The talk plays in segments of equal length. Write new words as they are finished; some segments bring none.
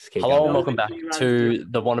Just keep Hello and going. welcome back to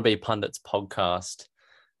the Wannabe Pundits podcast.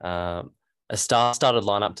 A star-started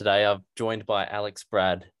lineup today. I'm joined by Alex,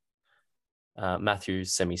 Brad, Matthew,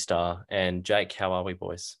 semi-star, and Jake. How are we,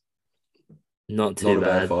 boys? Not too Not a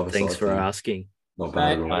bad bad. five-a-side Thanks for team. asking. Not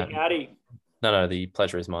bad at all. Mate. Howdy. No, the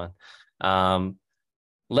pleasure is mine.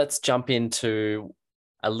 Let's jump into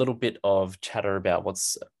a little bit of chatter about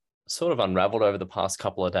what's sort of unraveled over the past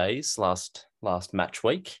couple of days, last match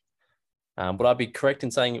week. Would I be correct in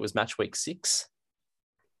saying it was match week 6?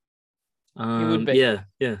 would be. Yeah,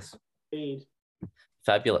 yes.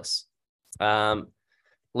 Fabulous.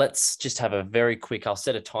 Let's just have a very quick, I'll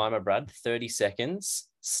set a timer, Brad, 30 seconds,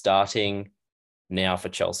 starting now for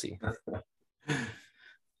Chelsea.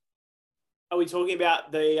 Are we talking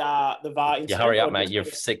about the VAR incident? Yeah, hurry up, mate. You're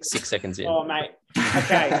six seconds in. Oh, mate.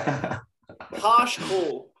 Okay. Harsh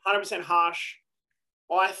call. 100% harsh.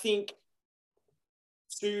 I think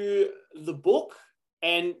to the book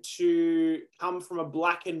and to come from a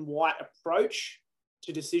black and white approach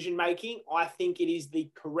to decision making, I think it is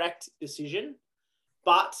the correct decision.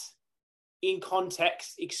 But in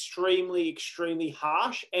context, extremely, extremely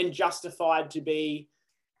harsh and justified to be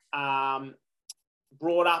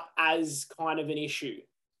brought up as kind of an issue,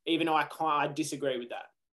 even though I disagree with that.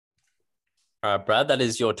 All right, Brad, that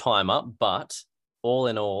is your time up. But all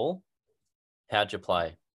in all, how'd you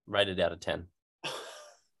play? Rated out of 10.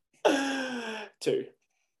 2.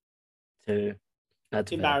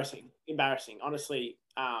 That's Embarrassing. Honestly,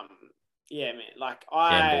 yeah, man. Like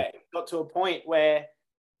I got to a point where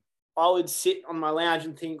I would sit on my lounge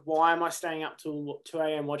and think, why am I staying up till 2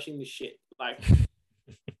 a.m. watching this shit? Like,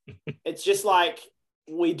 it's just like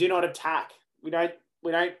we do not attack. We don't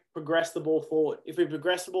progress the ball forward. If we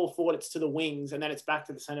progress the ball forward, it's to the wings and then it's back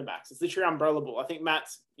to the centre backs. It's literally umbrella ball. I think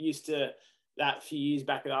Matt's used to that a few years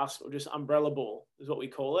back at Arsenal. Just umbrella ball is what we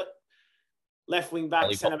call it. Left wing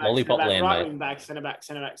back, centre back, centre back, land, right mate. wing back, centre back,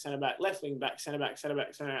 centre back, centre back, left wing back, centre back, centre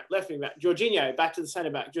back, centre back, left wing back. Jorginho back to the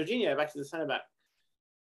centre back. Jorginho back to the centre back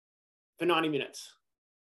for 90 minutes.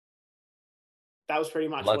 That was pretty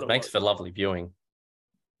much what it Makes was. for lovely viewing.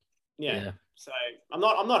 Yeah. So I'm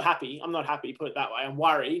not happy. I'm not happy, put it that way. I'm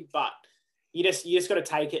worried, but you just got to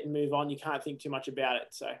take it and move on. You can't think too much about it.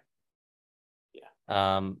 So yeah.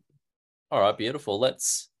 All right, beautiful.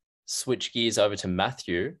 Let's switch gears over to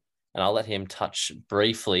Matthew, and I'll let him touch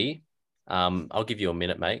briefly. I'll give you a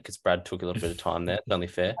minute, mate, because Brad took a little bit of time there. It's only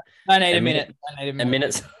fair. I need a minute.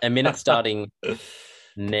 A minute starting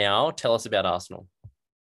now. Tell us about Arsenal.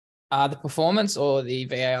 The performance or the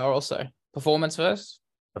VAR also? Performance first?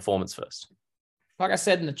 Performance first. Like I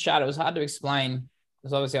said in the chat, it was hard to explain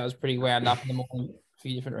because obviously I was pretty wound up in the morning for a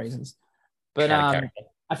few different reasons. But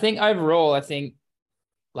I think overall, I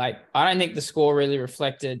don't think the score really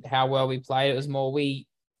reflected how well we played. It was more we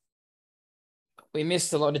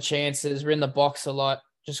missed a lot of chances. We're in the box a lot,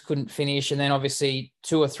 just couldn't finish. And then obviously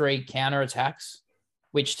 2 or 3 counter attacks,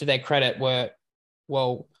 which to their credit were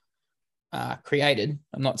well created.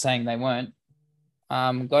 I'm not saying they weren't.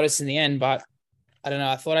 Got us in the end, but I don't know.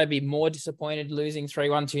 I thought I'd be more disappointed losing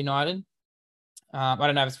 3-1 to United. I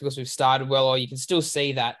don't know if it's because we've started well or you can still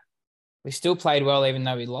see that we still played well even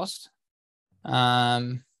though we lost. I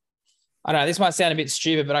don't know. This might sound a bit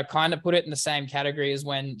stupid, but I kind of put it in the same category as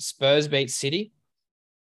when Spurs beat City.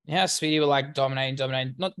 Yeah, City were like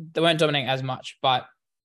dominating. Not they weren't dominating as much, but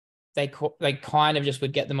they kind of just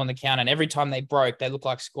would get them on the counter. And every time they broke, they looked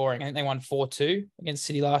like scoring. I think they won 4-2 against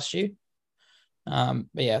City last year. But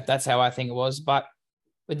yeah, that's how I think it was. But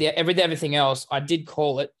with everything else, I did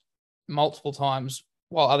call it multiple times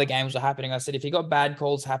while other games were happening. I said, if you got bad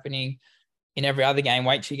calls happening in every other game,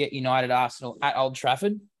 wait till you get United Arsenal at Old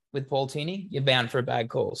Trafford with Paul Tierney. You're bound for a bad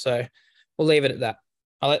call. So we'll leave it at that.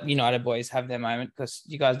 I'll let United boys have their moment because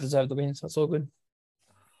you guys deserve the win. So it's all good.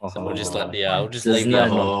 So we'll just let we'll just leave the other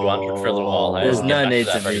 200 for a little while. Hey? There's We'll no get need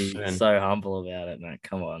back to that be very soon. so humble about it, mate.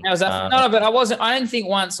 Come on. No, but I didn't think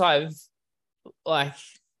once I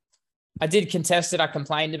did contest it. I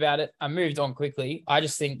complained about it. I moved on quickly. I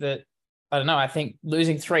just think that, I don't know. I think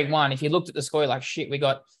losing 3-1, if you looked at the score, like shit, we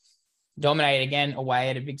got dominated again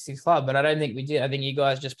away at a Big Six club, but I don't think we did. I think you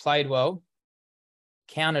guys just played well,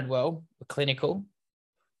 counted well, were clinical.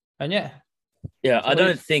 And yeah. Yeah, I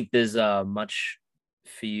don't think there's much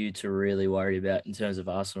for you to really worry about in terms of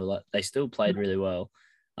Arsenal. Like, they still played really well.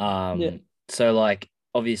 So, like,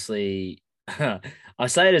 obviously, I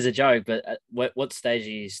say it as a joke, but at what stage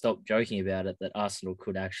do you stop joking about it that Arsenal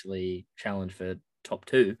could actually challenge for top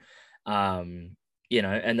 2? And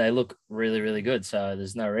they look really, really good. So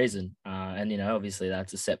there's no reason. Obviously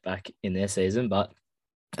that's a setback in their season, but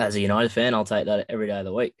as a United fan, I'll take that every day of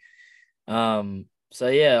the week. So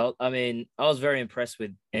yeah, I mean, I was very impressed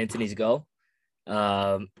with Anthony's goal.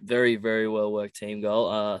 Very, very well worked team goal.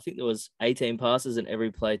 I think there was 18 passes and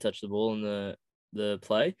every play touched the ball in the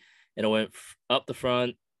play, and it went up the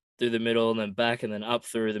front, through the middle, and then back, and then up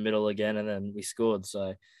through the middle again, and then we scored.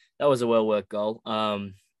 So that was a well worked goal.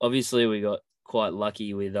 Obviously we got quite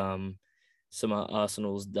lucky with some of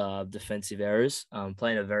Arsenal's defensive errors.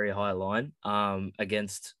 Playing a very high line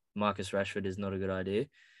against Marcus Rashford is not a good idea.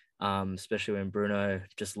 Especially when Bruno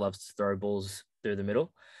just loves to throw balls through the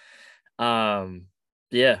middle.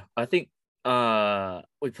 Yeah, I think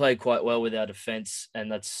we played quite well with our defense,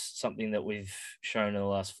 and that's something that we've shown in the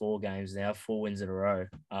last 4 games now, 4 wins in a row.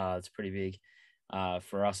 It's pretty big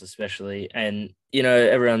for us, especially. And,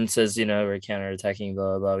 everyone says, we're counter-attacking,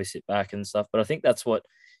 blah, blah, blah, we sit back and stuff. But I think that's what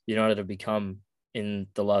United have become in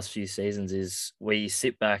the last few seasons is we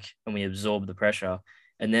sit back and we absorb the pressure.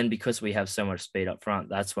 And then because we have so much speed up front,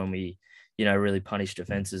 that's when we, really punish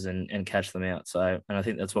defenses and catch them out. So, and I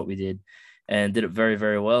think that's what we did and did it very,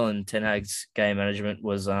 very well. And Ten Hag's game management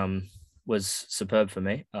was superb for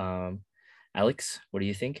me. Alex, what do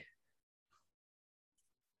you think?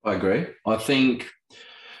 I agree. I think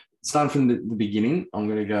starting from the beginning, I'm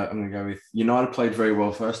gonna go with United played very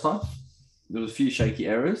well first half. There was a few shaky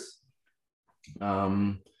errors.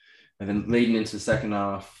 And then leading into the second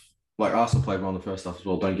half, like Arsenal played well in the first half as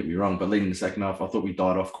well, don't get me wrong, but leading in the second half, I thought we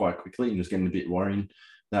died off quite quickly and was getting a bit worrying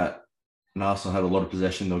that Arsenal had a lot of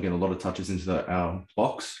possession. They were getting a lot of touches into our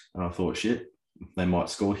box. And I thought, shit, they might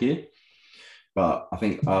score here. But I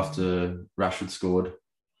think after Rashford scored,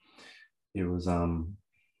 it was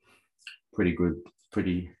pretty good.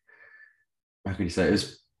 How can you say?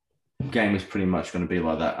 Game was pretty much going to be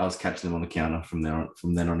like that. I was catching them on the counter from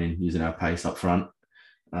then on in, using our pace up front.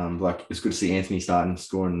 It's good to see Anthony starting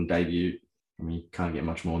scoring and debut. I mean, you can't get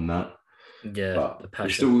much more than that. Yeah, but the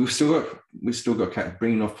passion. we've still got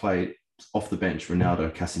bringing off play off the bench,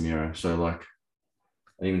 Ronaldo, Casemiro. So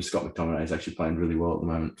even Scott McTominay is actually playing really well at the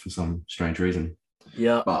moment for some strange reason.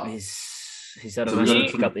 Yeah, but he's had a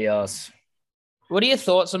massive kick up the arse. What are your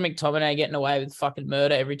thoughts on McTominay getting away with fucking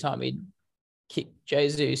murder every time he'd kick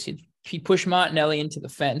Jesus? He pushed Martinelli into the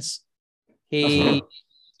fence. He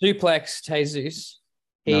suplexed Jesus.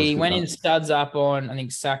 He went in studs up on, I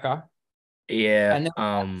think, Saka. Yeah. And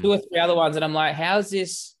then 2 or 3 other ones. And I'm like, how's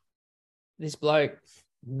this bloke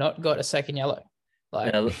not got a second yellow?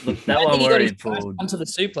 Like, look, that one where he pulled onto the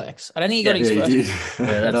suplex. I don't think he got his first.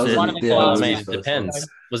 Yeah, that's it. I mean, it depends.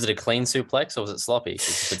 Was it a clean suplex or was it sloppy?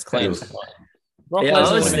 If it's clean, it's fine.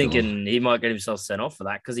 I was thinking he might get himself sent off for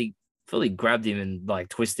that because he fully grabbed him and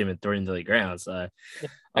twisted him and threw him to the ground. So,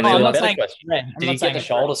 I'm not saying did he get the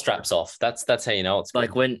shoulder straps off? That's how you know it's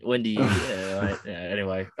like good. When do you?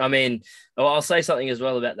 Anyway, I mean, I'll say something as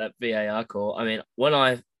well about that VAR call. I mean, when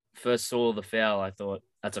I first saw the foul, I thought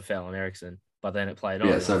that's a foul on Eriksen, but then it played on.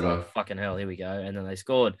 Yeah, so like, fucking hell, here we go, and then they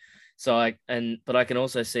scored. So but I can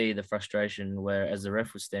also see the frustration where as the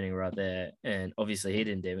ref was standing right there, and obviously he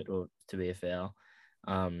didn't deem it to be a foul.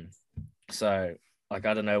 So I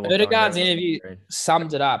don't know what Odegaard's interview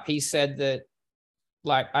summed it up. He said that,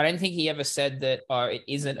 I don't think he ever said that, it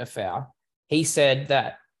isn't a foul. He said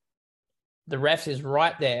that the ref is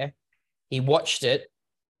right there. He watched it.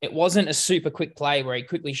 It wasn't a super quick play where he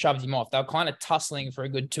quickly shoved him off. They were kind of tussling for a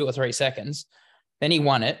good 2 or 3 seconds. Then he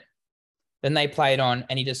won it. Then they played on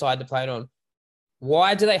and he decided to play it on.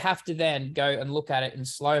 Why do they have to then go and look at it in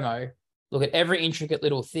slow-mo, look at every intricate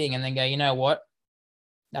little thing and then go, you know what?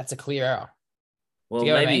 That's a clear error. Well,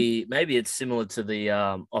 maybe it's similar to the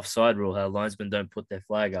offside rule, how linesmen don't put their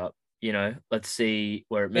flag up. Let's see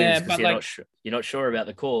where it moves because you're not sure about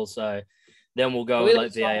the call. So then we'll go and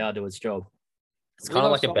let VAR do its job. It's kind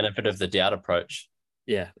of like a benefit of the doubt approach.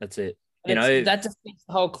 Yeah, that's it. That defeats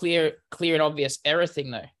the whole clear and obvious error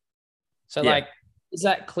thing, though. So, is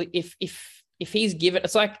that clear? If he's given,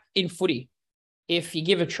 it's like in footy, if you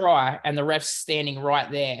give a try and the ref's standing right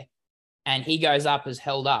there, and he goes up as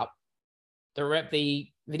held up, the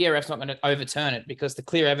video ref's not going to overturn it because the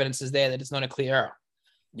clear evidence is there that it's not a clear error.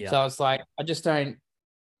 Yeah. So it's like, I just don't.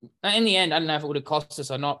 In the end, I don't know if it would have cost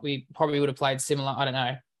us or not. We probably would have played similar. I don't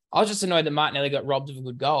know. I was just annoyed that Martinelli got robbed of a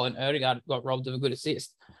good goal and Odegaard got robbed of a good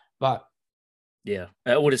assist. But yeah,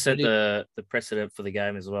 it would have set the precedent for the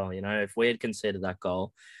game as well. If we had conceded that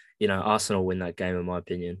goal, Arsenal win that game, in my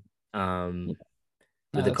opinion,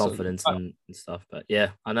 with the confidence and stuff. But yeah,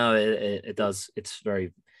 I know it does. It's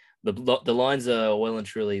very the lines are well and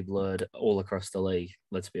truly blurred all across the league.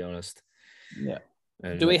 Let's be honest. Yeah.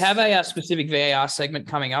 And do we have a specific VAR segment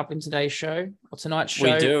coming up in today's show or tonight's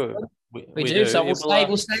show? We do. We do. So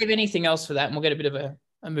we'll save anything else for that, and we'll get a bit of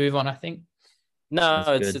a move on, I think. No,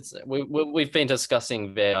 Sounds it's we've been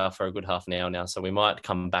discussing VAR for a good half an hour now, so we might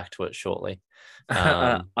come back to it shortly.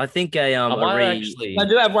 I think I might actually. I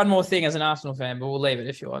do have one more thing as an Arsenal fan, but we'll leave it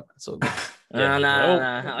if you want. That's all good. No, we'll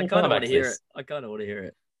I kind come of back want to to hear this. it. I kind of want to hear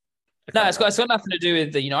it. No, it's got nothing to do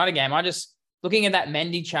with the United game. I just looking at that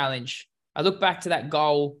Mendy challenge. I look back to that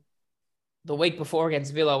goal the week before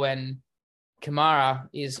against Villa when Kamara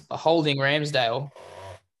is holding Ramsdale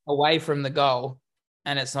away from the goal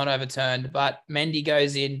and it's not overturned, but Mendy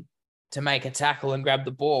goes in to make a tackle and grab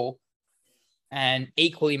the ball and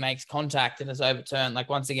equally makes contact and is overturned. Like,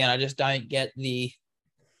 once again, I just don't get the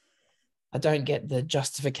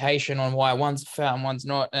justification on why one's foul and one's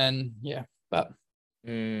not. And yeah, but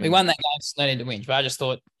we won that game, so no need to win. But I just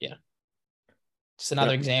thought, yeah, just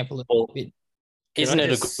another example of it. Isn't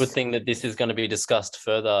it a good thing that this is going to be discussed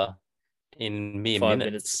further in mere 5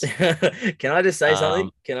 minutes? Can I just say something?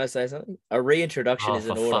 Can I say something? A reintroduction is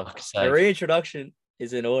in order. A reintroduction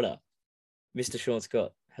is in order. Mr. Sean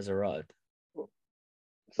Scott has arrived.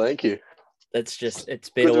 Thank you. It's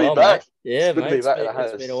been a while, mate. Yeah, mate.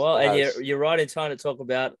 It's been a while. And you're right in time to talk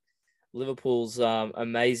about Liverpool's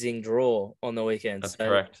amazing draw on the weekend. That's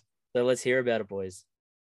correct. So let's hear about it, boys.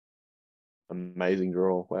 Amazing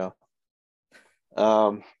draw. Wow.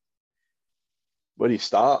 Where do you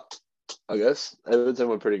start? I guess Everton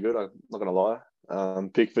were pretty good. I'm not going to lie.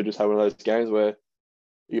 Pickford just had one of those games where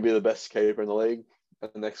you could be the best keeper in the league,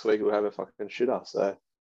 and the next week we'll have a fucking shitter. So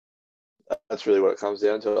that's really what it comes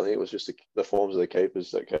down to. I think it was just the forms of the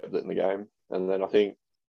keepers that kept it in the game. And then I think,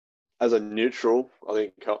 as a neutral, I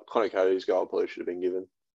think Conor Cody's goal probably should have been given.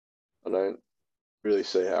 I don't really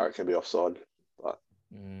see how it can be offside, but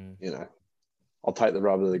I'll take the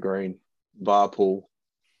rub of the green. VAR pool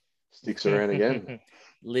sticks around again.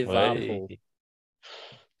 Liverpool.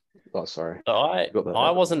 Oh, sorry. So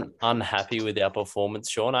I wasn't unhappy with our performance,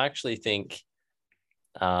 Sean. I actually think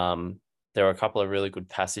there were a couple of really good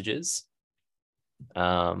passages.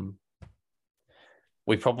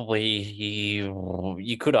 We probably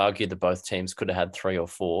you could argue that both teams could have had 3 or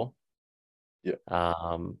 4. Yeah.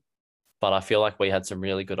 But I feel like we had some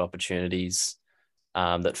really good opportunities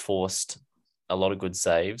that forced a lot of good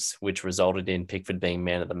saves, which resulted in Pickford being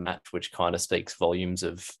man of the match, which kind of speaks volumes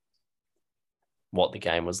of what the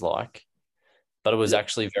game was like. But it was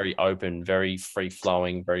actually very open, very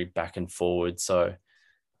free-flowing, very back and forward. So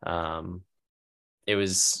it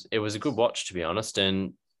was a good watch, to be honest.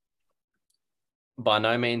 And by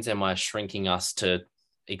no means am I shrinking us to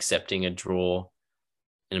accepting a draw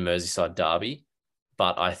in a Merseyside derby.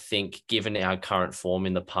 But I think given our current form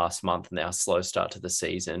in the past month and our slow start to the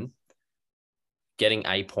season, getting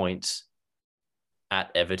a point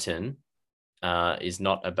at Everton is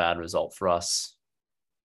not a bad result for us.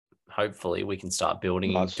 Hopefully we can start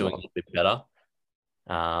building and doing a little bit better.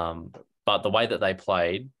 But the way that they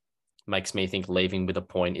played makes me think leaving with a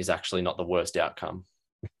point is actually not the worst outcome.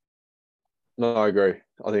 No, I agree.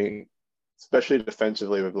 I think, especially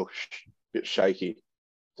defensively, we've looked a bit shaky.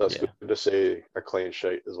 So it's good to see a clean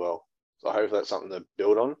sheet as well. So I hope that's something to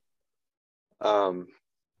build on.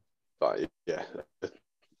 But yeah,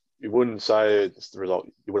 you wouldn't say it's the result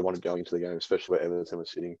you would have wanted going into the game, especially where Everton was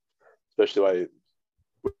sitting, especially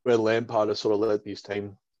where Lampard has sort of led his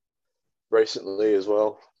team recently as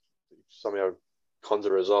well. Somehow cons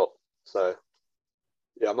a result. So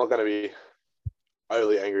yeah, I'm not going to be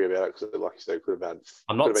overly angry about it because, like you said, it could have been.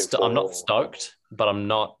 I'm not stoked, but I'm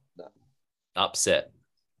not upset.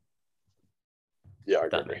 Yeah, I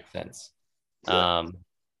agree. That makes sense. Yeah.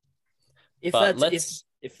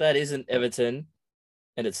 If that isn't Everton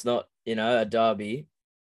and it's not, a derby,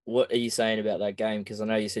 what are you saying about that game? Because I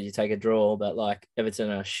know you said you take a draw, but like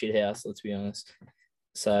Everton are a shit house, let's be honest.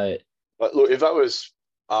 So, but look, if that was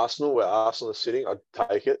Arsenal, where Arsenal is sitting, I'd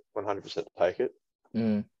take it, 100% take it.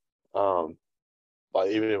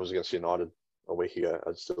 But even if it was against United a week ago,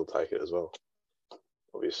 I'd still take it as well,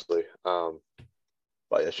 obviously.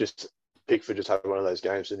 But it's just Pickford just had one of those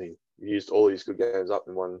games, didn't he? He used all his good games up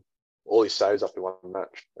in one. All his saves up in one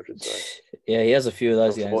match, I should say. Yeah, he has a few of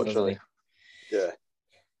those games, doesn't he? Yeah.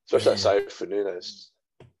 Especially that save for Nunes.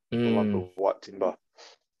 Like the white timber.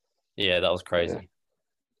 Yeah, that was crazy. Yeah.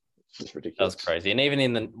 It's just ridiculous. That was crazy. And even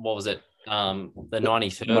in the, what was it, the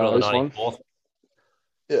 93rd or the 94th?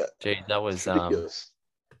 Yeah. Gee, that was ridiculous.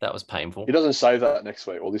 That was painful. He doesn't save that next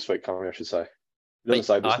week, or this week coming, I should say. He doesn't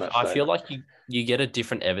save this match. I feel like you get a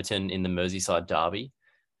different Everton in the Merseyside derby,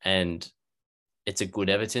 and it's a good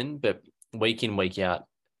Everton, but week in, week out,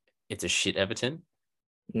 it's a shit Everton.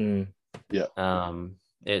 Yeah.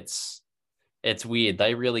 It's weird.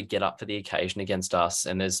 They really get up for the occasion against us,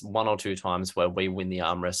 and there's 1 or 2 times where we win the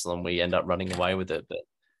arm wrestle and we end up running away with it. But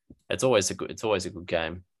It's always a good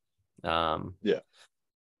game. Yeah.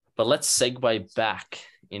 But let's segue back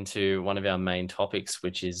into one of our main topics,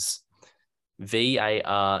 which is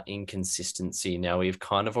VAR inconsistency. Now, we've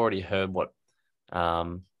kind of already heard what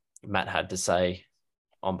Matt had to say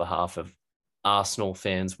on behalf of Arsenal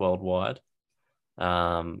fans worldwide.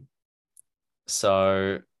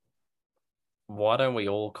 So why don't we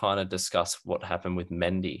all kind of discuss what happened with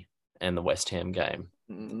Mendy and the West Ham game?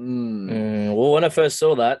 Well, when I first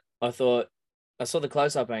saw that, I saw the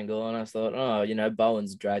close-up angle and I thought, oh,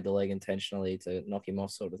 Bowen's dragged the leg intentionally to knock him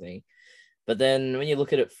off sort of thing. But then when you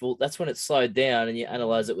look at it full, that's when it slowed down and you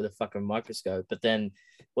analyze it with a fucking microscope. But then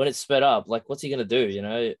when it's sped up, like, what's he going to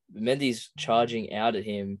do? Mendy's charging out at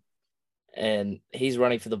him and he's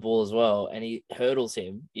running for the ball as well. And he hurdles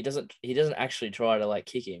him. He doesn't actually try to like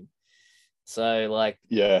kick him. So like,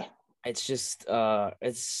 yeah, it's just,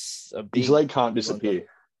 it's a big... His leg can't disappear.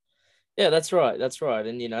 Yeah, that's right.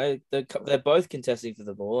 And, they're both contesting for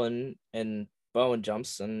the ball and Bowen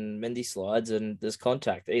jumps and Mendy slides and there's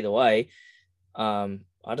contact either way. I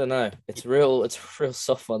don't know. It's real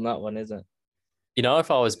soft on that one, isn't it?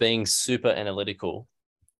 If I was being super analytical,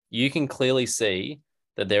 you can clearly see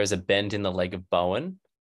that there is a bend in the leg of Bowen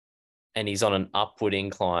and he's on an upward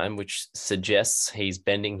incline, which suggests he's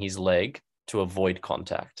bending his leg to avoid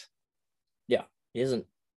contact. Yeah, he isn't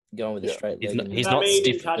going with a straight leg. He's not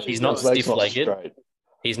stiff. He's not stiff-legged.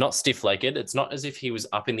 He's not stiff-legged. It's not as if he was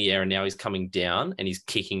up in the air and now he's coming down and he's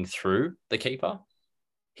kicking through the keeper.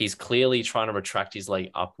 He's clearly trying to retract his leg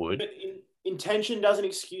upward. But intention doesn't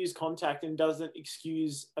excuse contact and doesn't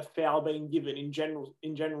excuse a foul being given in general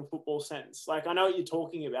football sense. Like, I know what you're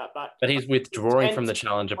talking about, but he's withdrawing from the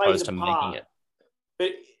challenge opposed to making it.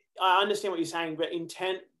 But I understand what you're saying, but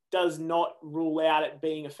intent does not rule out it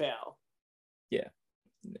being a foul. Yeah.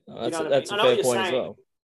 That's a fair point as well.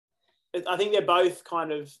 I think they're both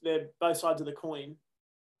sides of the coin.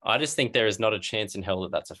 I just think there is not a chance in hell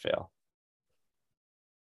that that's a foul.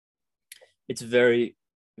 It's very,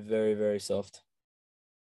 very, very soft.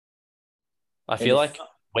 I feel like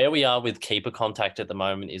where we are with keeper contact at the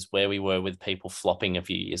moment is where we were with people flopping a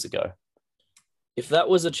few years ago. If that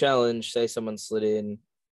was a challenge, say someone slid in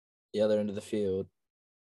the other end of the field,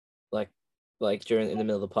 like in the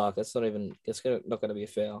middle of the park, that's not going to be a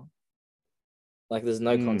foul. Like, there's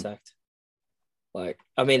no contact. Like,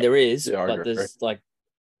 I mean, there is, but there's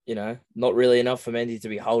not really enough for Mendy to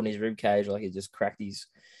be holding his rib cage like he just cracked his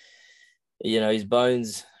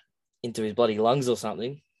bones into his bloody lungs or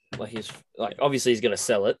something. Obviously he's going to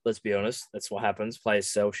sell it. Let's be honest. That's what happens. Players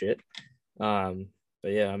sell shit. But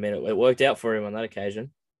yeah, I mean, it worked out for him on that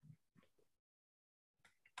occasion.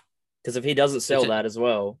 Because if he doesn't sell that as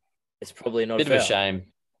well, it's probably not a foul.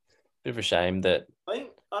 Bit of a shame that I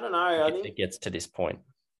don't know. I think it gets to this point.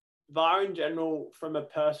 VAR in general, from a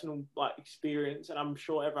personal experience, and I'm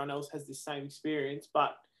sure everyone else has the same experience,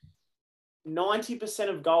 but 90%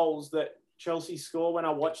 of goals that Chelsea score when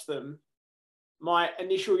I watch them, my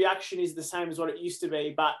initial reaction is the same as what it used to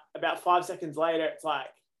be, but about 5 seconds later, it's like,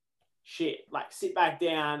 shit, like, sit back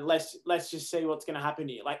down, let's just see what's going to happen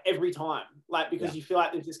here, like, every time, because you feel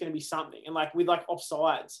like there's just going to be something. And with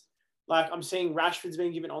offsides, I'm seeing Rashford's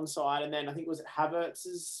being given onside, and then I think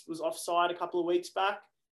Havertz's was offside a couple of weeks back.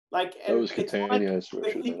 It was Coutinho's. The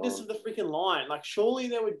thickness of the freaking line. Surely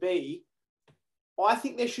there would be. I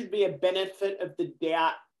think there should be a benefit of the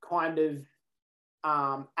doubt kind of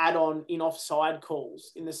add-on in offside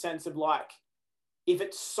calls, in the sense of if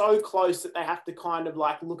it's so close that they have to kind of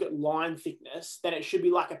look at line thickness, then it should be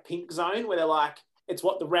a pink zone where they're it's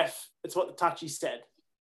what the touchy said.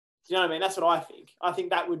 Do you know what I mean? That's what I think. I think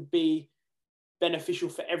that would be beneficial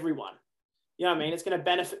for everyone. You know what I mean? It's going to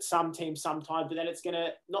benefit some teams sometimes, but then it's going to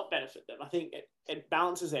not benefit them. I think it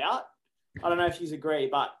balances out. I don't know if you agree,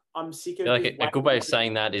 but I'm sick of... a good way of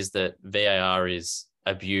saying that is that VAR is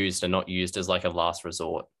abused and not used as a last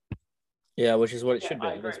resort. Yeah, which is what it should be.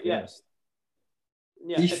 Let's be honest.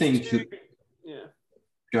 Yeah. Do you think...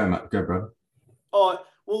 Go, Matt. Go, bro. Oh,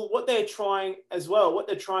 well, what they're trying at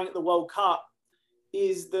the World Cup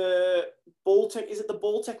is the ball is it the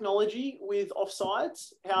ball technology with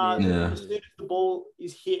offsides? How as soon as the ball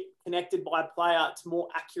is hit, connected by a player, it's more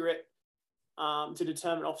accurate to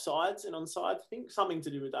determine offsides and onside. I think something to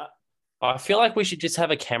do with that. I feel like we should just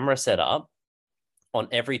have a camera set up on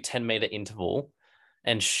every 10-meter interval,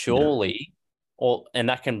 and surely, and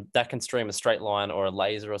that can stream a straight line or a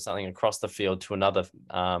laser or something across the field to another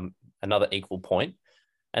equal point,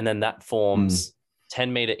 and then that forms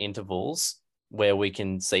 10-meter intervals where we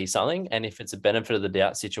can see something. And if it's a benefit of the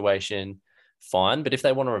doubt situation, fine. But if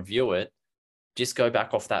they want to review it, just go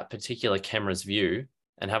back off that particular camera's view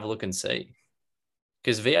and have a look and see.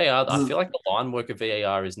 Because VAR, I feel like the line work of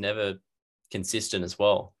VAR is never consistent as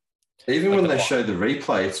well. Even when they show the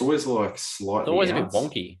replay, it's always like slightly. It's always a bit out.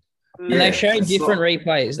 wonky. And they show different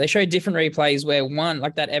replays. They show different replays where one,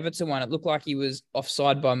 like that Everton one, it looked like he was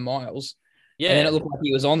offside by miles. Yeah. And then it looked like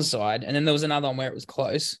he was onside. And then there was another one where it was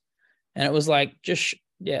close. And it was like,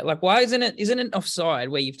 like, why isn't it offside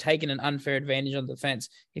where you've taken an unfair advantage on the defense?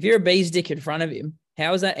 If you're a bee's dick in front of him,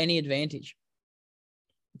 how is that any advantage?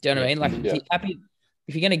 Do you know what I mean? Like,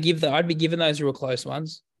 if you're going to give I'd be giving those real close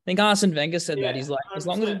ones. I think Arsene Wenger said that. He's like, 100%. As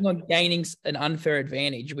long as it's not gaining an unfair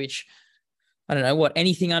advantage, which, I don't know,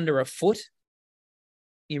 anything under a foot,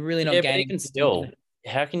 you're really not gaining. But even still,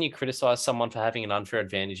 how can you criticize someone for having an unfair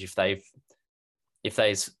advantage if they've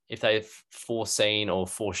foreseen or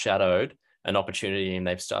foreshadowed an opportunity and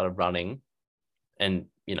they've started running and,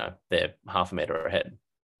 they're half a meter ahead?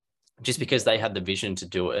 Just because they had the vision to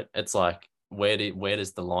do it, it's like, where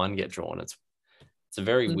does the line get drawn? It's a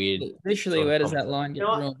very weird. Literally, where does that line get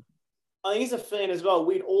drawn? I think as a fan as well,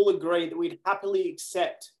 we'd all agree that we'd happily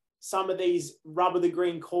accept some of these rub of the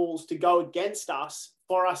green calls to go against us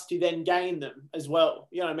for us to then gain them as well.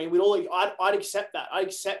 You know what I mean? I'd accept that. I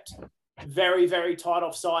accept very, very tight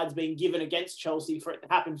offsides being given against Chelsea for it to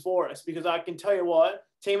happen for us, because I can tell you what,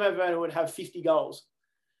 Timo Werner would have 50 goals.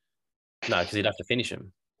 No, because he'd have to finish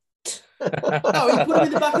him. No, he put him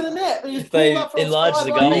in the back of the net. If they enlarge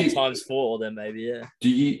the goal times 4, then maybe, yeah.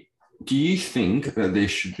 Do you think that there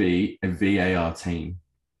should be a VAR team,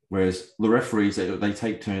 whereas the referees, they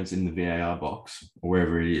take turns in the VAR box or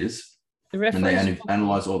wherever it is, and they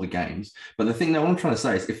analyze all the games? But the thing that I'm trying to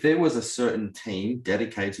say is, if there was a certain team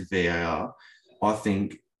dedicated to VAR, I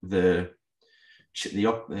think the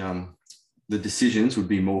decisions would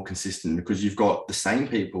be more consistent, because you've got the same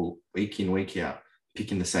people week in, week out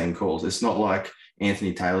picking the same calls. It's not like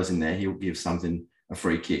Anthony Taylor's in there, he'll give something a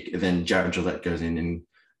free kick, and then Jared Gillette goes in and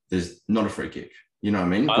there's not a free kick. You know what I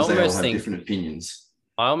mean? Because they all have different opinions.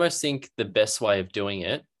 I almost think the best way of doing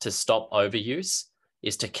it to stop overuse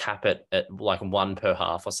is to cap it at like 1 per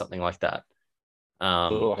half or something like that.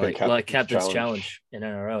 Like Captain's Challenge in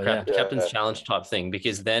NRL, Captain's Challenge type thing,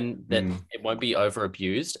 because then it won't be over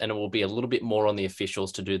abused and it will be a little bit more on the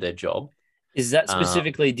officials to do their job. Is that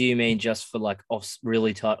specifically, do you mean just for like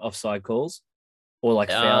really tight offside calls, or like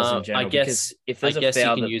fouls in general? I guess you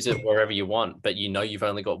can use it wherever you want, but you've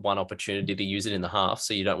only got one opportunity to use it in the half,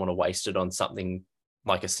 so you don't want to waste it on something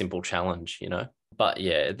like a simple challenge, But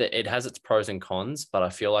yeah, it has its pros and cons, but I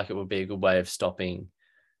feel like it would be a good way of stopping,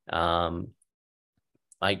 I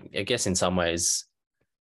guess in some ways,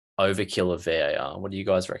 overkill of VAR. What do you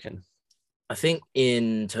guys reckon? I think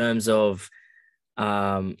in terms of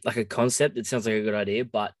like a concept, it sounds like a good idea.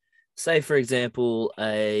 But say, for example,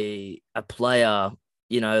 a player,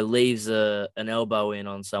 leaves an elbow in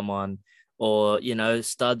on someone, or,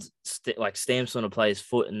 stamps on a player's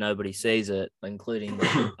foot and nobody sees it, including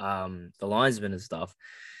the linesman and stuff.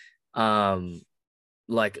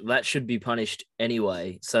 Like that should be punished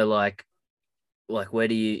anyway. So like where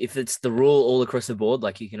do you, if it's the rule all across the board,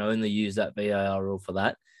 like you can only use that VAR rule for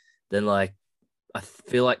that, then like I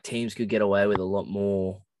feel like teams could get away with a lot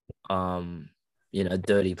more,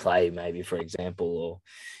 dirty play, maybe, for example,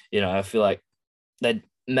 or, I feel like they'd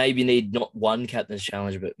maybe need not one Captain's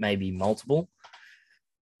Challenge, but maybe multiple.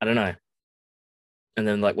 I don't know. And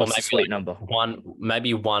then like, what's the sweet number?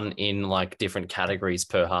 Maybe one in like different categories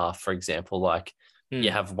per half, for example, like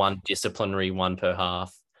you have one disciplinary, 1 per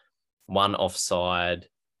half, 1 offside,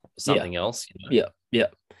 something else. Yeah,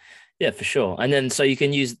 for sure. And then so you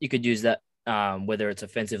could use that whether it's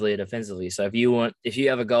offensively or defensively. So if you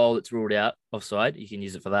have a goal that's ruled out offside, you can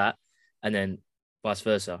use it for that, and then vice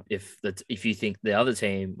versa. If you think the other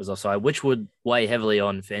team was offside, which would weigh heavily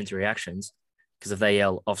on fans' reactions, because if they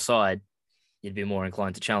yell offside, you'd be more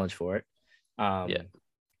inclined to challenge for it.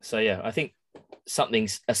 So yeah, I think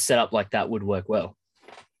a setup like that would work well.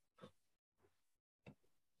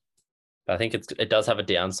 I think it does have a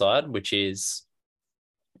downside, which is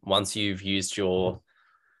once you've used your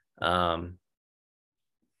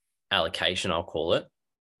allocation, I'll call it,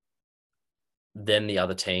 then the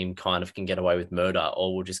other team kind of can get away with murder,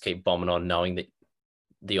 or will just keep bombing on knowing that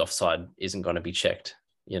the offside isn't going to be checked,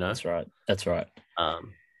 That's right.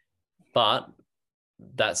 But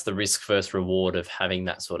that's the risk versus reward of having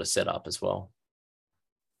that sort of setup as well.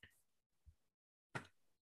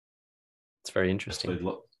 It's very interesting.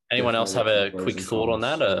 Anyone else have a quick thought on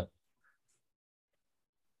that? Or?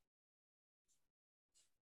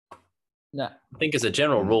 No. I think as a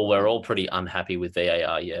general rule, we're all pretty unhappy with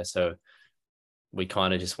VAR, so we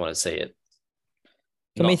kind of just want to see it.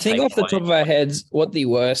 Can we think off the top of our heads what the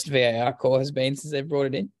worst VAR call has been since they've brought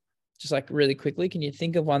it in? Just like really quickly, can you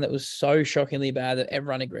think of one that was so shockingly bad that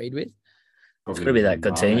everyone agreed with? It's got to be that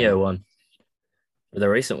Coutinho one, or the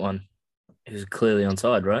recent one. He was clearly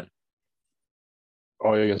onside, right?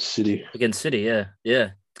 Oh, yeah, against City. Against City, yeah,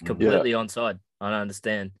 completely onside. I don't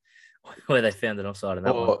understand where they found an offside in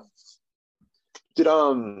that one. Did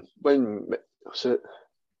when was it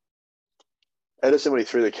Edison when he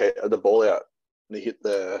threw the ball out and he hit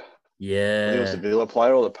the I think it was the Villa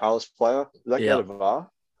player or the Palace player? Did that go to VAR?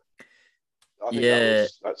 I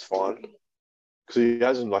think that's fine because he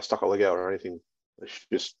hasn't like stuck a leg out or anything. It's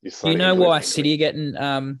just Do you know why City are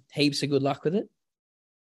getting heaps of good luck with it?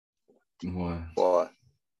 Why?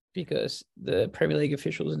 Because the Premier League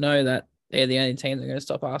officials know that they're the only team that are going to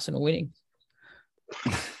stop Arsenal winning.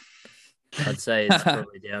 I'd say it's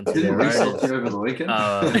probably down to their owners. Over the weekend.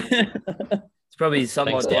 It's probably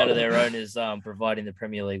somewhat down to their owners providing the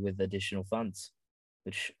Premier League with additional funds,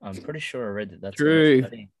 which I'm pretty sure I read that's true.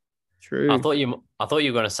 True. I thought you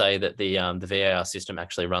were going to say that the VAR system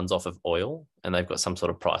actually runs off of oil and they've got some sort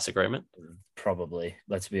of price agreement. Probably.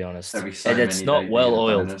 Let's be honest. And it's not well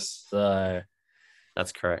oiled, so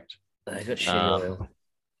that's correct. They got shitty oil.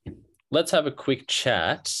 Let's have a quick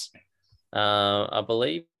chat. I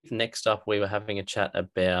believe next up we were having a chat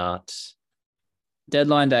about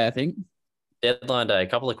deadline day, I think. Deadline day, a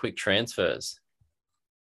couple of quick transfers.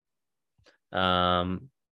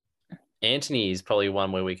 Anthony is probably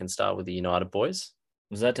one where we can start with the United boys.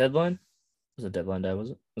 Was that deadline? Was it deadline day,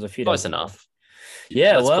 was it? It was a few days. Close enough.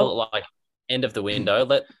 Yeah, let's call it like end of the window.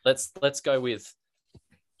 Let's go with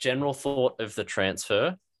general thought of the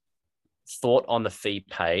transfer, thought on the fee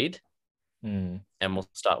paid, and we'll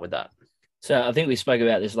start with that. So I think we spoke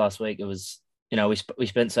about this last week. It was, we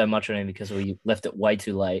spent so much on him because we left it way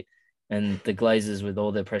too late, and the Glazers, with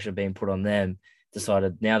all their pressure being put on them,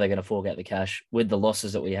 decided now they're going to fork out the cash with the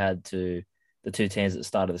losses that we had to the two teams at the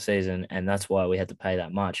start of the season, and that's why we had to pay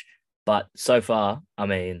that much. But so far, I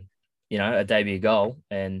mean, a debut goal,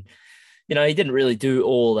 and he didn't really do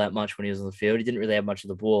all that much when he was on the field. He didn't really have much of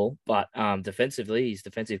the ball, but defensively, his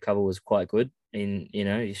defensive cover was quite good. And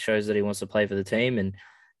he shows that he wants to play for the team, and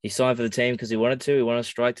he signed for the team because he wanted to. He wanted to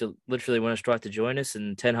strike to join us,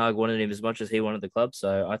 and Ten Hag wanted him as much as he wanted the club.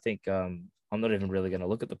 So I think I'm not even really going to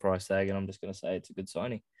look at the price tag, and I'm just going to say it's a good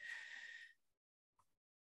signing.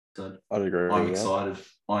 So I'd agree. I'm excited.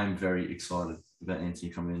 I'm very excited about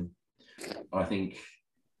Anthony coming in. I think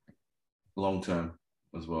long term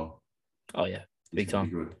as well. Oh yeah, big time.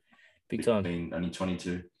 Good. Big time. Being only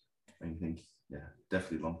 22, I think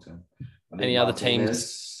definitely long term. Any other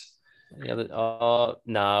teams?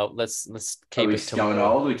 No. Let's keep it to going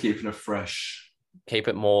old. We're keeping it fresh. Keep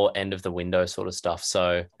it more end of the window sort of stuff.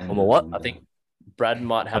 So what? I think Brad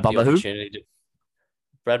might have the opportunity to.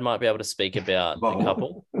 Brad might be able to speak about a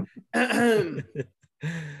couple. No.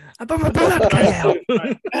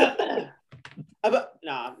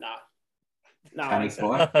 Panic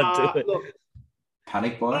buy. Look,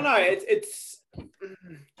 panic buy. No. It's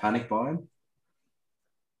panic buy.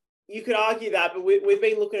 You could argue that, but we've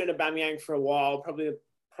been looking at Aubameyang for a while,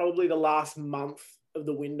 probably the last month of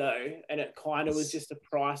the window, and it kind of was just a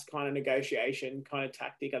price kind of negotiation kind of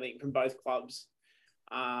tactic, I think, from both clubs.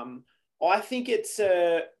 I think it's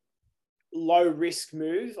a low risk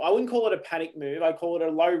move. I wouldn't call it a panic move. I call it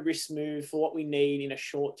a low risk move for what we need in a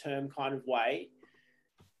short term kind of way.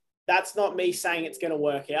 That's not me saying it's going to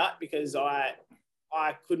work out, because I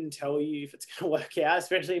couldn't tell you if it's going to work out,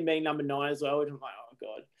 especially being number 9 as well, which I'm like, oh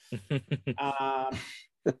God. I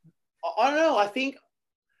don't know. I think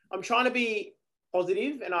I'm trying to be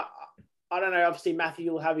positive, and I don't know. Obviously,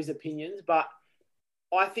 Matthew will have his opinions, but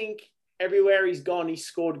I think everywhere he's gone, he's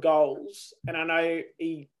scored goals. And I know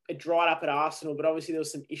it dried up at Arsenal, but obviously there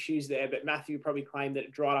was some issues there. But Matthew probably claimed that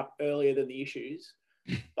it dried up earlier than the issues.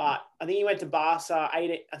 But I think he went to Barca.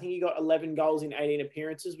 I think he got 11 goals in 18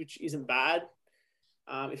 appearances, which isn't bad.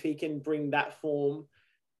 If he can bring that form,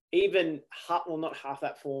 not half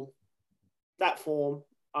that form,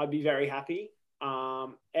 I'd be very happy.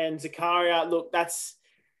 And Zakaria, look,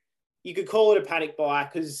 you could call it a panic buy,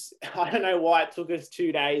 because I don't know why it took us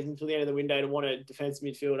 2 days until the end of the window to want a defensive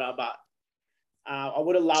midfielder, but I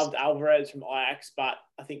would have loved Alvarez from Ajax, but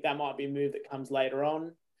I think that might be a move that comes later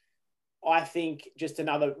on. I think just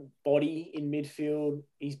another body in midfield.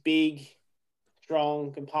 He's big,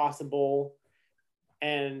 strong, can pass the ball,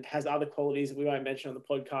 and has other qualities that we won't mention on the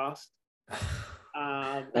podcast.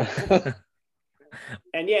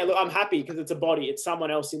 And yeah, look, I'm happy because it's a body. It's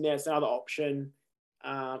someone else in there. It's another option.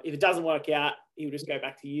 If it doesn't work out, he'll just go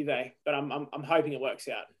back to Juve. But I'm hoping it works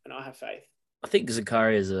out, and I have faith. I think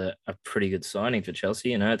Zakaria is a pretty good signing for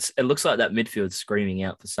Chelsea. It looks like that midfield's screaming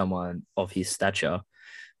out for someone of his stature.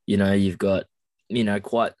 you've got,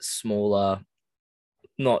 quite smaller,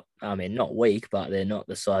 not weak, but they're not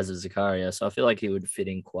the size of Zakaria. So I feel like he would fit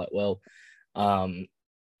in quite well.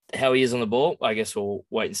 How he is on the ball, I guess we'll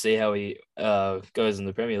wait and see how he goes in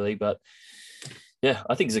the Premier League. But yeah,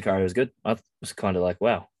 I think Zakaria was good. I was kind of like,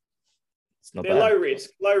 wow, it's not They're bad.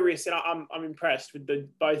 low risk, and I'm impressed with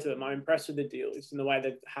both of them. I'm impressed with the deals and the way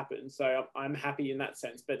that happened. So I'm happy in that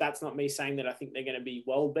sense. But that's not me saying that I think they're going to be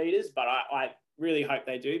world beaters. But I really hope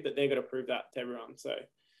they do. But they're going to prove that to everyone. So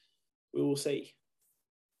we will see.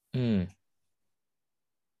 Mm.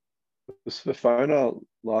 Was Fofana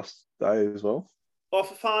last day as well? Oh,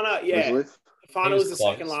 Fofana, yeah. Fofana was the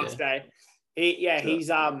second last day. He's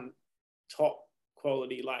top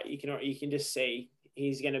quality. Like you can just see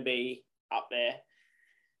he's going to be up there.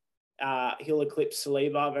 He'll eclipse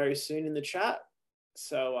Saliba very soon in the chat.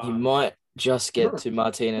 So he might just get to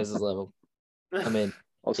Martinez's level. I mean,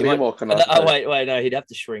 I'll see him walking up. Oh, wait, no, he'd have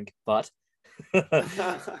to shrink, but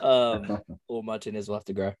or Martinez will have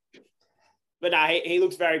to grow. But no, he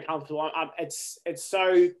looks very comfortable. It's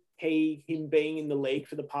so key him being in the league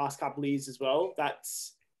for the past couple of years as well.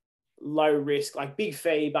 That's low risk, like big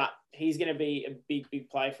fee, but he's going to be a big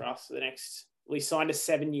play for us for the next. We signed a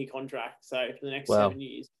 7-year contract, so for the next 7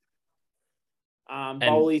 years.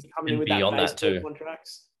 Bowley's coming in with beyond that too.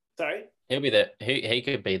 Contracts. Sorry, he'll be there. He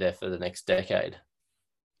could be there for the next decade.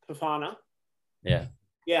 Fofana. Yeah,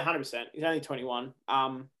 100%. He's only 21.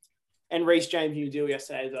 And Reece James new deal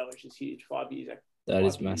yesterday as well, which is huge. 5 years. That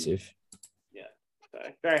is massive. Yeah. So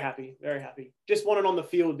very happy. Just want it on the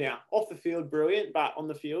field now. Off the field, brilliant, but on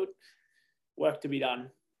the field, work to be done.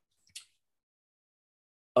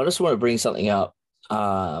 I just want to bring something up.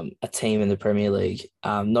 A team in the Premier League,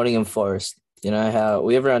 Nottingham Forest. You know how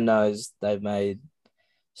everyone knows they've made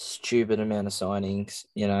stupid amount of signings.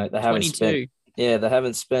 They haven't 22. spent. Yeah, they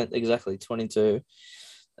haven't spent exactly 22.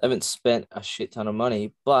 They haven't spent a shit ton of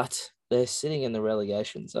money, but they're sitting in the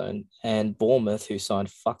relegation zone. And Bournemouth, who signed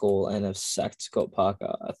fuck all and have sacked Scott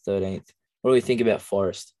Parker, are 13th. What do we think about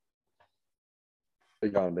Forest?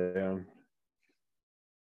 They're going down.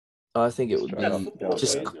 I think it would be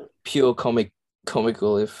just pure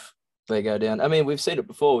comical if they go down. I mean, we've seen it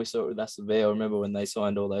before. We saw it with Aston Villa. Remember when they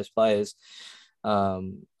signed all those players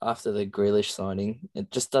after the Grealish signing? It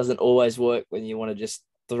just doesn't always work when you want to just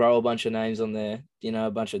throw a bunch of names on there, a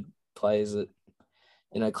bunch of players that,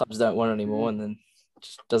 clubs don't want anymore, and then it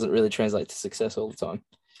just doesn't really translate to success all the time.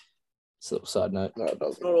 It's a little side note. No, it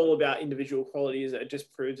doesn't. It's not all about individual quality, is it? It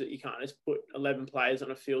just proves that you can't just put 11 players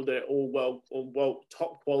on a field that are all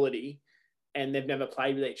top quality and they've never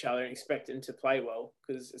played with each other and expect them to play well,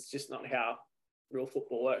 because it's just not how real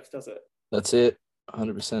football works, does it? That's it.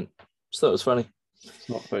 100%. Just thought it was funny. It's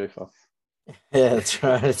not FIFA. Yeah, that's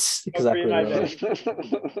right. It's exactly right. It's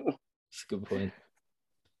a good point.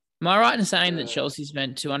 Am I right in saying that Chelsea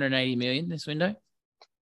spent 280 million this window?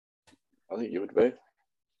 I think you would be.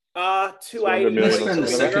 280 million.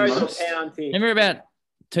 Remember about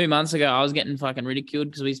 2 months ago, I was getting fucking ridiculed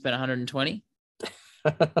because we spent 120.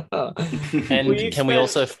 And can we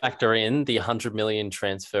also factor in the 100 million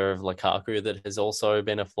transfer of Lukaku that has also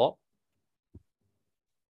been a flop?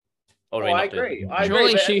 I agree.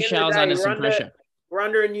 Surely Shushal's under some pressure. We're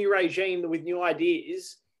under a new regime with new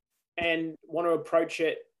ideas and want to approach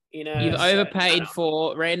it in a... You've overpaid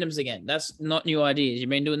for randoms again. That's not new ideas. You've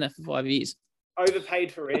been doing that for 5 years.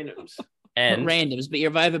 Overpaid for randoms. And not randoms, but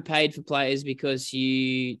you've overpaid for players because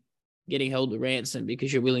you getting held to ransom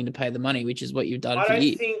because you're willing to pay the money, which is what you've done for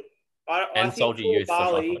years. I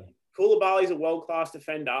think Koulibaly's a world-class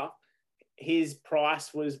defender. His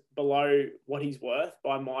price was below what he's worth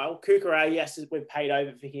by a mile. Kukure, yes, we've paid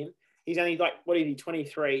over for him. He's only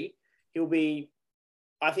 23?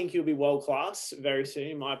 I think he'll be world-class very soon,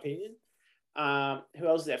 in my opinion. Who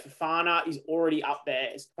else is there? Fofana is already up there.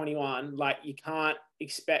 It's 21. You can't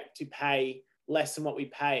expect to pay less than what we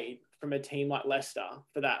paid from a team like Leicester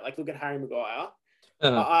for that. Look at Harry Maguire.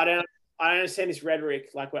 I don't understand this rhetoric,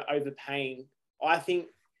 we're overpaying. I think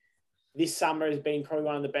this summer has been probably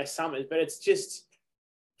one of the best summers, but it's just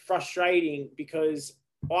frustrating because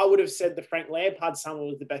I would have said the Frank Lampard summer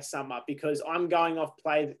was the best summer because I'm going off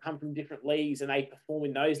players that come from different leagues and they perform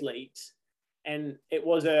in those leagues. And it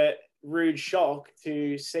was a rude shock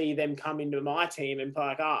to see them come into my team and play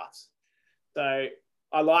like us. So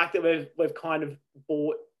I like that we've kind of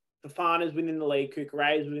bought Fofana's within the league,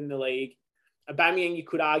 Kukure's within the league. Aubameyang, you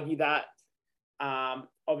could argue that.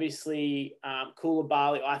 Obviously,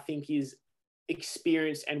 Koulibaly, I think, is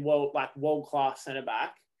experienced and world-class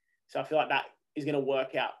centre-back. So I feel like that is going to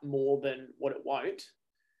work out more than what it won't.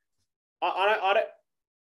 I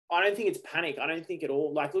I don't think it's panic. I don't think at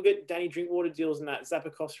all. Like, look at Danny Drinkwater deals and that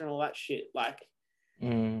Zappacosta and all that shit. Like, I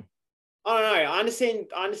don't know. I understand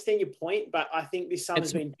your point, but I think this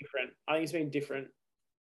summer's been different. I think it's been different.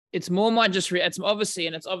 It's more my it's obviously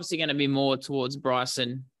going to be more towards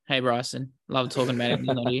Bryson. Hey, Bryson. Love talking about him.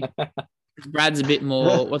 Not here. Brad's a bit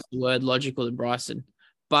more, what's the word, logical than Bryson.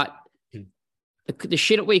 But the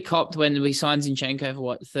shit that we copped when we signed Zinchenko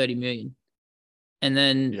for, 30 million? And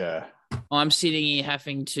then I'm sitting here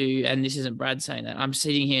having to, and this isn't Brad saying that, I'm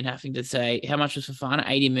sitting here and having to say, how much was Fofana?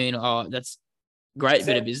 80 million. Oh, that's great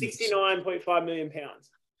bit of business. 69.5 million pounds.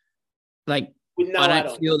 Like, no I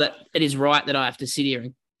don't feel that it is right that I have to sit here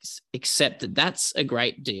and accept that that's a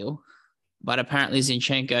great deal. But apparently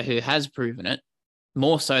Zinchenko, who has proven it,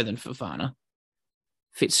 more so than Fofana,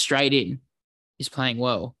 fits straight in, is playing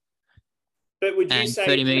well. But would you say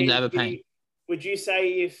 30 million overpaying? Would you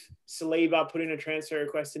say if Saliba put in a transfer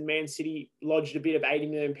request and Man City lodged a bid of 80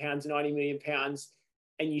 million pounds, 90 million pounds,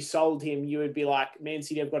 and you sold him, you would be like, Man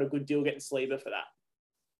City have got a good deal getting Saliba for that?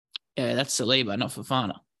 Yeah, that's Saliba, not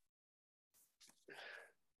Fofana.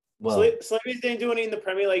 Well, Saliba's been doing it in the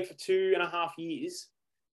Premier League for 2.5 years,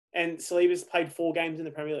 and Saliba's played 4 games in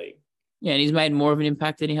the Premier League. Yeah, and he's made more of an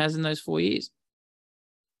impact than he has in those 4 years.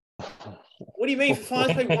 What do you mean?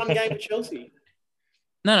 Fofana's played 1 game for Chelsea.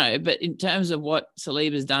 No, but in terms of what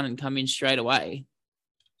Saliba's done and come in straight away,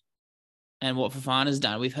 and what Fofana's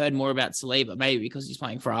done, we've heard more about Saliba, maybe because he's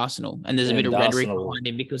playing for Arsenal, and there's a bit of rhetoric behind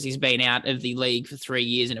him because he's been out of the league for 3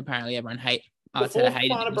 years, and apparently everyone hated him. Before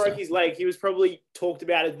Fofana broke his leg, he was probably talked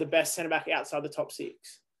about as the best centre-back outside the top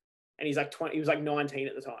 6. And he's like 20, he was like 19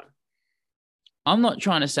 at the time. I'm not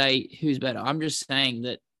trying to say who's better. I'm just saying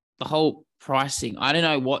that the whole pricing, I don't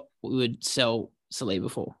know what we would sell Saliba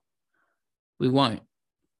for. We won't.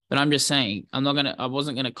 But I'm just saying, I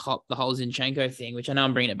wasn't going to cop the whole Zinchenko thing, which I know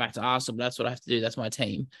I'm bringing it back to Arsenal, but that's what I have to do. That's my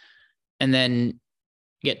team. And then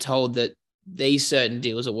get told that these certain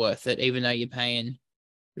deals are worth it, even though you're paying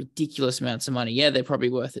ridiculous amounts of money. Yeah, they're probably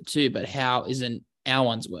worth it too, but how isn't our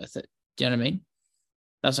ones worth it? Do you know what I mean?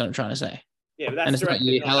 That's what I'm trying to say. Yeah, but that's and it's not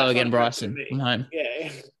you. Hello again, Bryson. I'm home.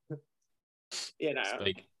 Yeah. Yeah, no.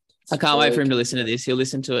 I can't wait for him to listen to this. He'll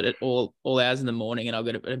listen to it at all hours in the morning, and I'll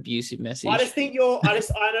get an abusive message. I just think I know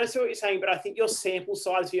what you're saying, but I think your sample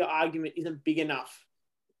size for your argument isn't big enough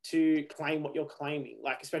to claim what you're claiming.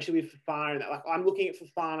 Like, especially with Fofana and that. Like, I'm looking at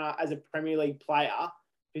Fofana as a Premier League player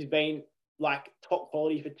who's been like top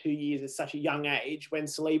quality for 2 years at such a young age, when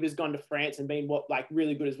Saliba's gone to France and been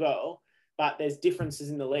really good as well. But there's differences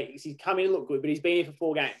in the leagues. He's come in and looked good, but he's been here for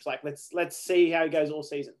 4 games. Like, let's see how he goes all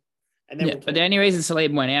season. And then but the only reason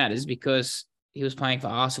Saliba went out is because he was playing for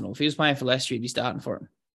Arsenal. If he was playing for Leicester, he'd be starting for him.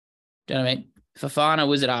 Do you know what I mean? If Fofana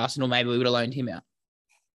was at Arsenal, maybe we would have loaned him out.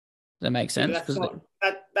 Does that make sense?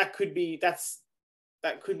 That could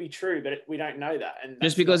be true, but we don't know that. And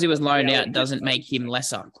just because he was loaned out doesn't make him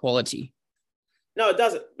lesser quality. No, it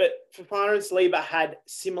doesn't. But Fofana and Saliba had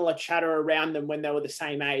similar chatter around them when they were the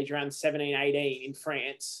same age, around 17, 18 in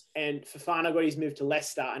France. And Fofana got his move to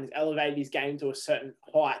Leicester and has elevated his game to a certain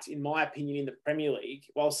height, in my opinion, in the Premier League,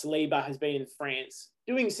 while Saliba has been in France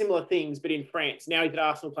doing similar things, but in France. Now he's at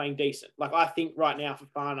Arsenal playing decent. Like, I think right now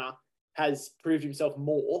Fofana has proved himself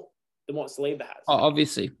more than what Saliba has. Oh,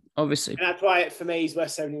 obviously. And that's why, for me, he's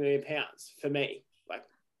worth 70 million pounds. For me. Like,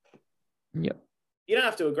 yep. You don't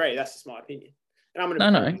have to agree. That's just my opinion. And I'm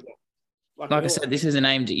going to Like I said, this isn't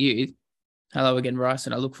aimed at you. Hello again,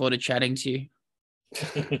 Bryson. I look forward to chatting to you.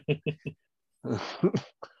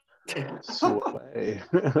 Sway.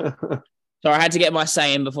 So I had to get my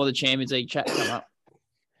say in before the Champions League chat come up.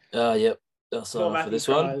 Yep. That's all for this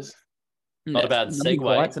one. Not a bad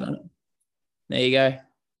segue. There you go.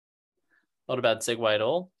 Not a bad segue at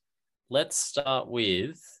all. Let's start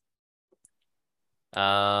with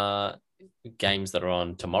games that are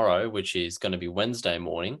on tomorrow, which is going to be Wednesday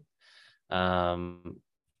morning. Are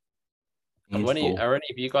any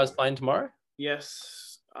of you guys playing tomorrow?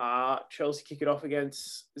 Yes. Chelsea kick it off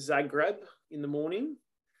against Zagreb in the morning.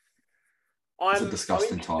 It's a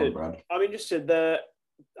disgusting time, Brad. I'm interested. The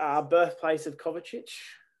birthplace of Kovacic.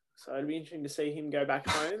 So it'd be interesting to see him go back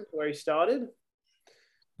home where he started.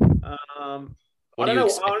 I don't know.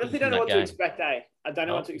 I honestly don't know what to expect, I don't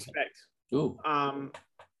know what to expect. Ooh.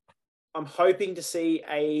 I'm hoping to see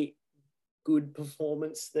a good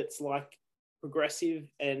performance that's like progressive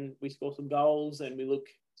and we score some goals and we look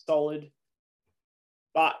solid.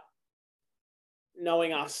 But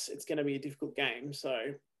knowing us, it's going to be a difficult game. So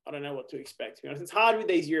I don't know what to expect, to be honest. It's hard with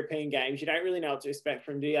these European games. You don't really know what to expect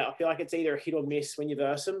from them, do you? I feel like it's either a hit or miss when you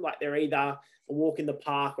verse them. Like, they're either a walk in the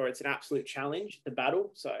park or it's an absolute challenge, the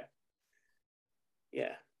battle. So,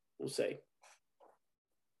 yeah, we'll see.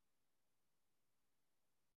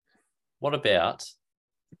 What about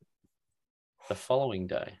the following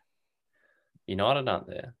day? United aren't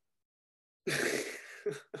there.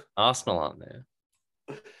 Arsenal aren't there.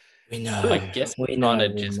 We know. I guess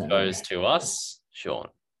United just goes to us, Sean.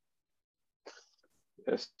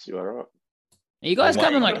 Yes, you are right. Are you guys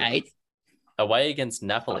coming like 8th? Away against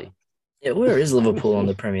Napoli. Yeah, where is Liverpool on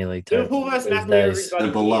the Premier League table? Liverpool versus these Napoli. days? They're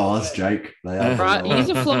Everybody below here, us, but- Jake. They are Right, below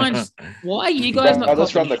he's us. a flying. Why are you guys not?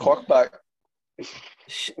 Let's run the clocking clock back.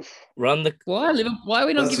 Run the. Why are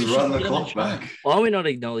we not Let's giving run shit the to Dylan clock Sean? back. Why are we not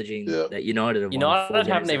acknowledging Yeah. that United have won United 4 games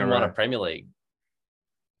haven't in even a won row? a Premier League.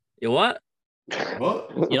 You what?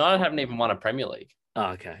 What? United haven't even won a Premier League.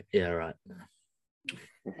 Oh, okay. Yeah, right.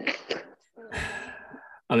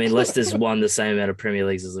 I mean, Leicester's won the same amount of Premier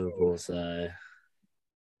Leagues as Liverpool, so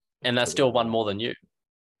And that's still one more than you.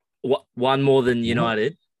 one more than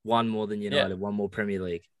United. One more than United. One more Premier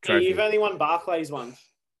League Yeah, trophy. you've only won Barclays once.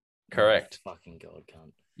 Correct. Fucking God,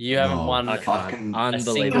 cunt. You haven't No, won I a can't. single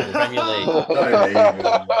Unbelievable. Premier League. Don't even.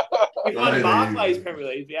 You've Not won even. Barclays Premier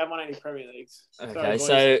League. You haven't won any Premier Leagues. Okay,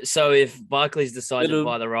 Sorry, boys. so if Barclays decide to Little-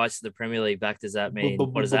 buy the rights to the Premier League back, does that mean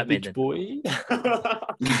what does that mean? Then? Boy.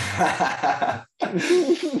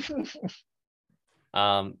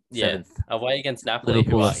 Yeah, Seventh. away against Napoli, who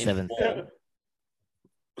Liverpool are is seventh.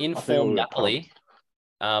 in I think form we'll get Napoli,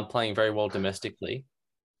 playing very well domestically.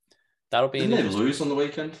 That'll be Didn't an they interesting. lose on the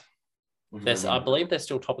weekend? I believe they're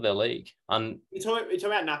still top of their league. You talking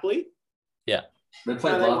about Napoli? They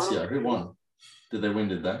played No, they Lazio. won. Who won? Did they win?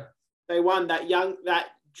 Did they? They won that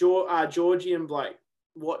Georgian bloke.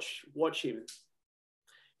 Watch him.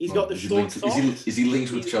 He's got the Is he short linked- socks. Is he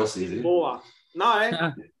linked with He's- Chelsea? He's Is a he? baller.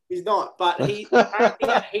 No, he's not. But he apparently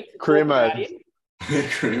had heaps of talk Career about mode. him.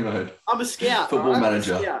 Career mode. I'm a scout. Football all right? I'm a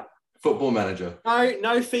manager. scout. Football manager.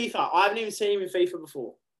 No FIFA. I haven't even seen him in FIFA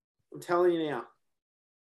before. I'm telling you now.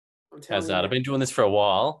 How's that? I've been doing this for a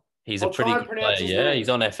while. He's I'll a pretty try and good pronounce player. his Yeah, name. he's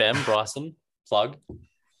on FM. Bryson, plug.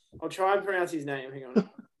 I'll try and pronounce his name. Hang on.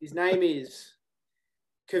 His name is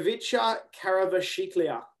Kavica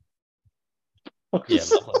Karavashiklia. Yeah,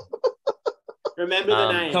 lovely. Remember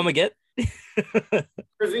the name. Come again. Kavica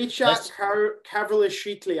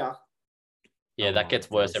Karavashiklia. Yeah, that gets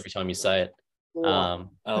worse every time you say it. I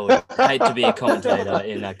would hate to be a commentator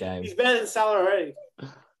in that game. He's better than Salah already.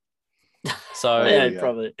 So Yeah, you it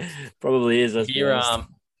go. probably is. Let's be here,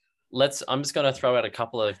 honest. I'm just going to throw out a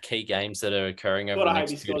couple of key games that are occurring over God, the I hope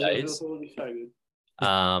he next 2 scores. days. It'll be so good.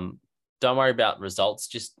 Don't worry about results.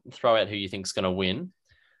 Just throw out who you think's going to win.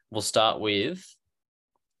 We'll start with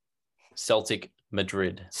Celtic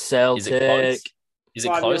Madrid. Celtic. Is it close? Is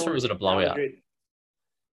it 5-0 close or is it a blowout? Madrid.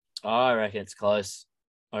 I reckon it's close.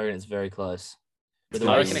 I reckon it's very close. With the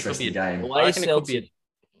I way reckon it could be interesting game. the I way reckon it could be Celtic.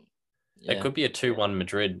 It could be a 2-1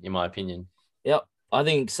 Madrid, in my opinion. Yep. I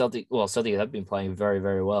think Celtic have been playing very,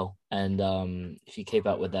 very well. And if you keep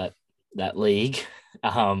up with that league,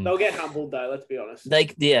 They'll get humbled though. Let's be honest. they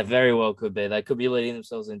very well could be. They could be leading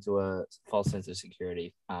themselves into a false sense of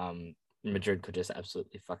security. Madrid could just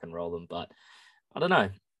absolutely fucking roll them. But I don't know.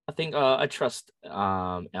 I think I trust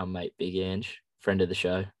our mate Big Ange, friend of the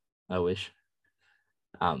show. I wish.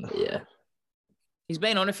 Yeah. He's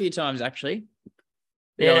been on a few times actually.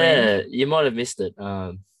 Yeah, you might have missed it.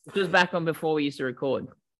 It was back on before we used to record.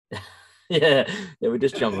 Yeah, we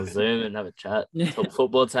just jump on Zoom and have a chat. Yeah. Talk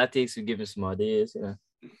football tactics and give him some ideas. You know.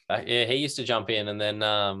 Yeah, he used to jump in, and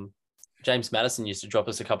then James Madison used to drop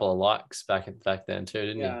us a couple of likes back then too,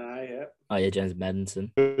 didn't Yeah. Oh yeah, James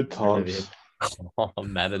Madison. Good times. he? Oh,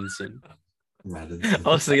 Madison. I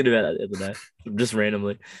was thinking about that the other day, just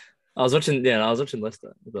randomly. I was watching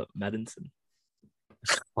Leicester. I thought Madison.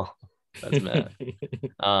 That's mad.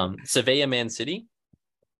 Sevilla, Man City.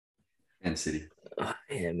 Man City.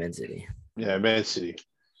 Yeah, Man City. Yeah, Man City.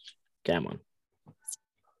 Game on.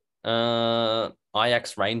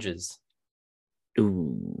 Ajax, Rangers.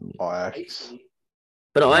 Ooh. Ajax.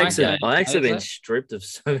 But Nice Ajax have game. been stripped of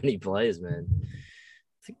so many players, man.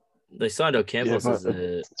 I think they signed Ocampos Yeah, as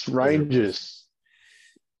a. It's Rangers.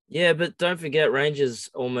 Yeah, but don't forget, Rangers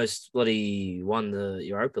almost bloody won the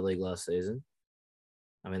Europa League last season.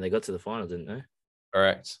 I mean, they got to the final, didn't they?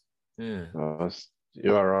 Correct. Yeah. Oh,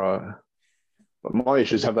 you are right. But my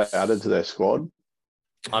issues have they added to their squad?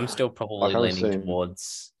 I'm still probably haven't leaning seen-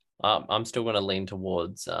 towards. I'm still going to lean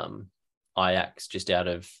towards Ajax, just out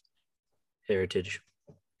of Heritage.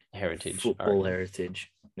 heritage. Football I reckon.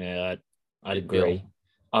 heritage. Yeah, I'd Good agree. bill.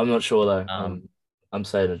 I'm not sure, though. I'm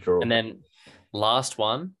saying a draw. And then last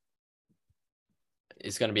one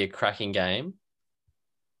is going to be a cracking game.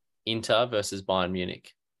 Inter versus Bayern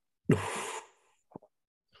Munich. I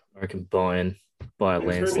reckon Bayern by a It's a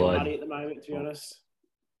bit landslide. muddy at the moment, to be honest.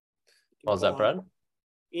 What was that, Brad?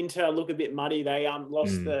 Inter look a bit muddy. They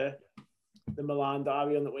lost Mm. the Milan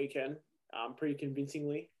derby on the weekend pretty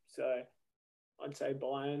convincingly. So I'd say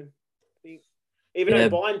Bayern. I think even though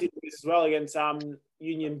Bayern did lose as well against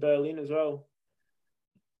Union Berlin as well.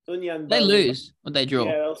 Union They Berlin. lose or they draw?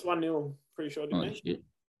 Yeah, it was 1-0. Pretty sure, didn't Oh, they? shit.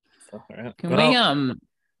 Right. Can Well, we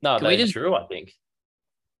No, Can they we just- drew, I think.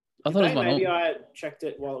 I thought it was Maybe 1-1. I checked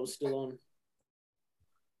it while it was still on.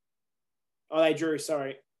 Oh, they drew.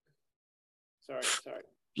 Sorry.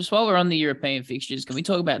 Just while we're on the European fixtures, can we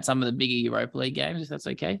talk about some of the bigger Europa League games, if that's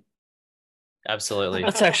okay? Absolutely.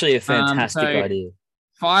 That's actually a fantastic idea.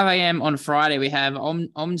 5 a.m. on Friday, we have Omnia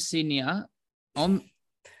Nicosia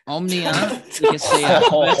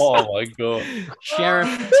Oh my god.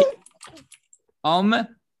 Sheriff Omnia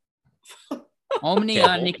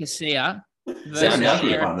Careful. Nicosia versus Sound out,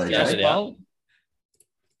 Sheriff can't they, Jay? Tiraspol.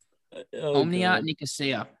 Oh, Omnia God.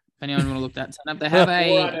 Nicosia. If anyone want to look that up, they have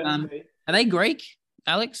a. All right, Are they Greek,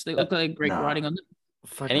 Alex? They look like Greek Nah. writing on them.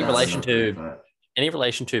 Fuck Any no. relation to any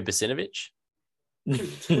relation to Basinovic?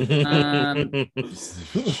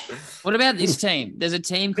 What about this team? There's a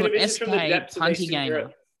team called Bit of SK from the depths of Punty Eastern Gamer.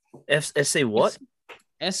 Europe. FC what?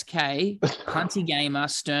 SK Punty Gamer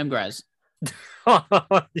Sturmgras.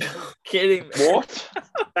 Kidding me. What?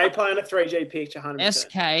 They play on a 3G pitch 100%.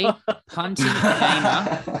 SK Punty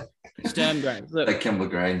Gamer Sturmgras. Look, At Kembla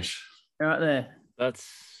Grange. right there. That's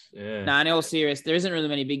yeah. Nah, in all serious, there isn't really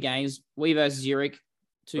many big games. We versus Zurich,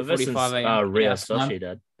 2:45 a.m. Real our time.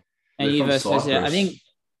 Sociedad. And They're you from versus Cyprus.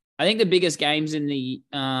 I think the biggest games in the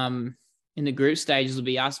group stages will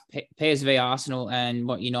be us, PSV, Arsenal, and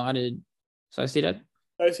United. Sociedad.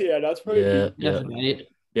 That's pretty Yeah, big. That's yeah. about it.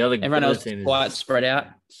 The other Everyone the other else team is is quite spread out.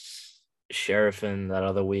 Sheriff and that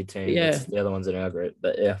other weird team. Yeah. That's the other ones in our group.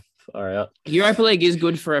 But yeah, all right. Europa League is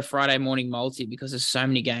good for a Friday morning multi because there's so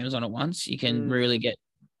many games on at once. You can really get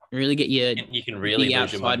your You can really big lose your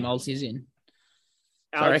outside money. multis in.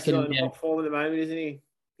 So I Alex is reckon, on top form at the moment, isn't he?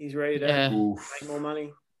 He's ready to Yeah. Oof. make more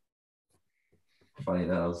money. Funny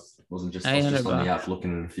that wasn't just, I was 800 just on the bucks. app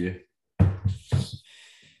looking at a few.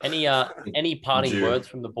 Any parting Due. words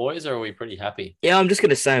from the boys, or are we pretty happy? Yeah, I'm just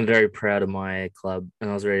gonna say I'm very proud of my club, and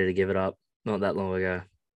I was ready to give it up not that long ago.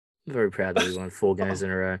 I'm very proud that we won 4 games in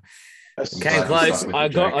a row. That's Okay. Came Glad you close. stuck with I it,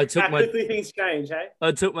 Jake. took How my quickly things change, hey?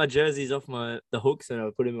 I took my jerseys off the hooks and I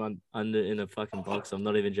put them under in a fucking box. I'm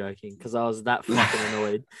not even joking because I was that fucking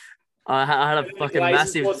annoyed. I had a fucking Glazers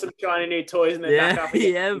massive. bought some shiny new toys and they're back Yeah, up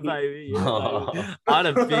again. yeah, baby. Yeah, baby. I had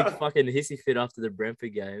a big fucking hissy fit after the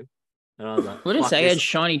Brentford game. And I was like, What did it fuck say? You had this.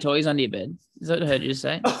 shiny toys under your bed. Is that what I heard you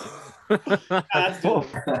say? That's doing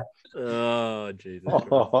it. Oh, Jesus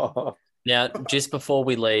Christ. Now, just before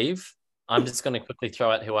we leave, I'm just going to quickly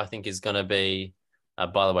throw out who I think is going to be.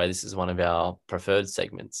 By the way, this is one of our preferred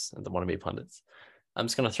segments, the Wannabe Pundits. I'm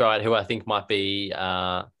just going to throw out who I think might be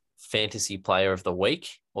fantasy player of the week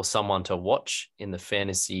or someone to watch in the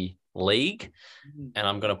fantasy league. And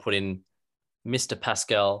I'm going to put in Mr.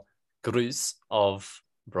 Pascal Gross of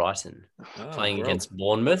Brighton Oh, playing bro. against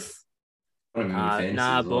Bournemouth. I don't even fancy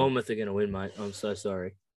Nah, as well. Bournemouth are going to win, mate. I'm so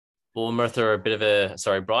sorry. Brighton are a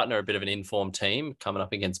bit of an informed team coming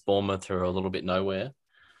up against Bournemouth, who are a little bit nowhere.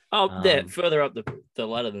 Oh, they're further up the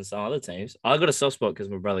ladder than some other teams. I got a soft spot because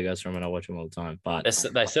my brother goes for them and I watch them all the time. But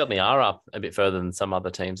They certainly are up a bit further than some other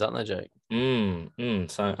teams, aren't they, Jake?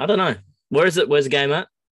 So I don't know. Where's the game at?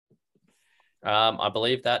 I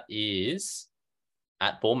believe that is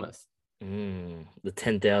at Bournemouth. The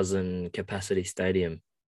 10,000 capacity stadium,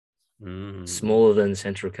 Mm. smaller than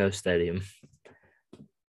Central Coast Stadium.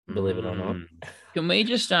 Believe it or not. Can we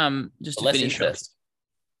just to Less finish off interest.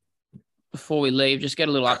 before we leave, just get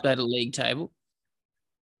a little updated league table?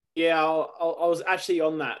 Yeah, I was actually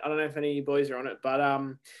on that. I don't know if any of you boys are on it, but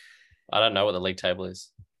I don't know what the league table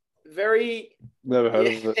is. very Never heard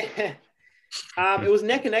of it. it was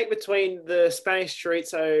neck and neck between the Spanish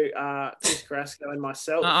chorizo, Chris Carrasco, and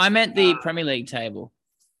myself. I meant the Premier League table.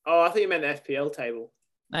 Oh, I thought you meant the FPL table.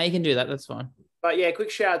 No, you can do that. That's fine. But yeah, quick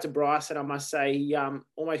shout out to Bryson. I must say he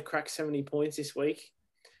almost cracked 70 points this week.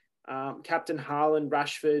 Captain Haaland,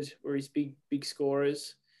 Rashford were his big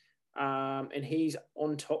scorers. And he's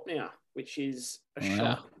on top now, which is a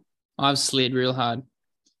shock. I've slid real hard.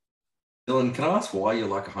 Dylan, can I ask why you're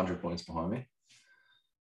like 100 points behind me?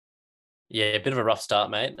 Yeah, a bit of a rough start,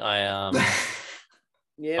 mate.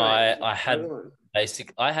 Yeah,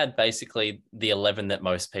 I had basically the 11 that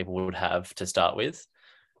most people would have to start with,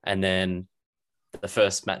 and then the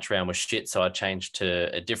first match round was shit, so I changed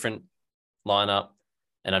to a different lineup,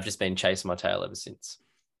 and I've just been chasing my tail ever since.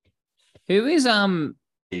 Who is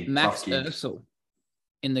Big, Max tough gig. Ursel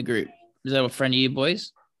in the group? Is that a friend of you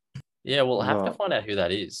boys? Yeah, we'll have to No. find out who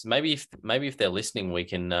that is. Maybe if they're listening, we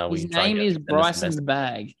can. His Try and name get is them to send us a Bryson's message.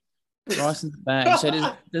 Bag. Bryson's Bag. So does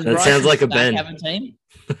That Bryson sounds like a Stack Ben. have a team?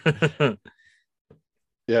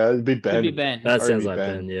 Yeah, it'd be Ben. Could be Ben. That Or sounds it'd be like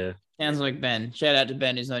Ben. Yeah. Sounds like Ben. Shout out to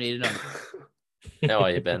Ben who's not here tonight. How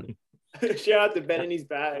are you, Ben? Shout out to Ben and his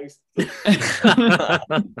bags.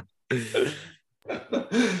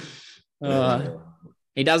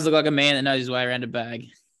 He does look like a man that knows his way around a bag.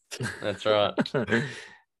 That's right.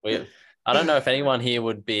 I don't know if anyone here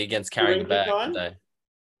would be against carrying the bag, Kind? would they?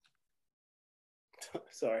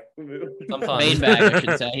 Sorry. Sometimes. Beanbag, I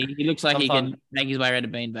should say. He looks like he Sometimes- can make his way around a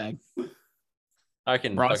beanbag. I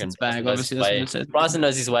reckon Bryson's bag, obviously that's what it says. Bryson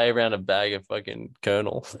knows his way around a bag of fucking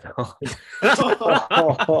Colonel.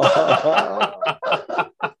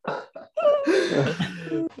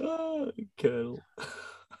 Colonel.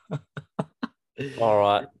 All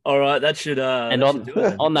right. That should And that should do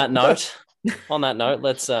it. on that note,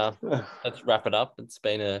 let's wrap it up. It's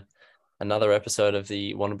been another episode of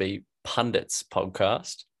the Wannabe Pundits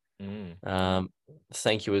podcast.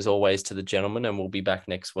 Thank you as always to the gentlemen, and we'll be back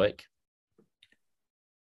next week.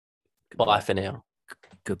 Bye for now.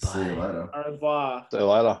 Goodbye. See you later. Au revoir. See you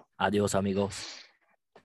later. Adios, amigos.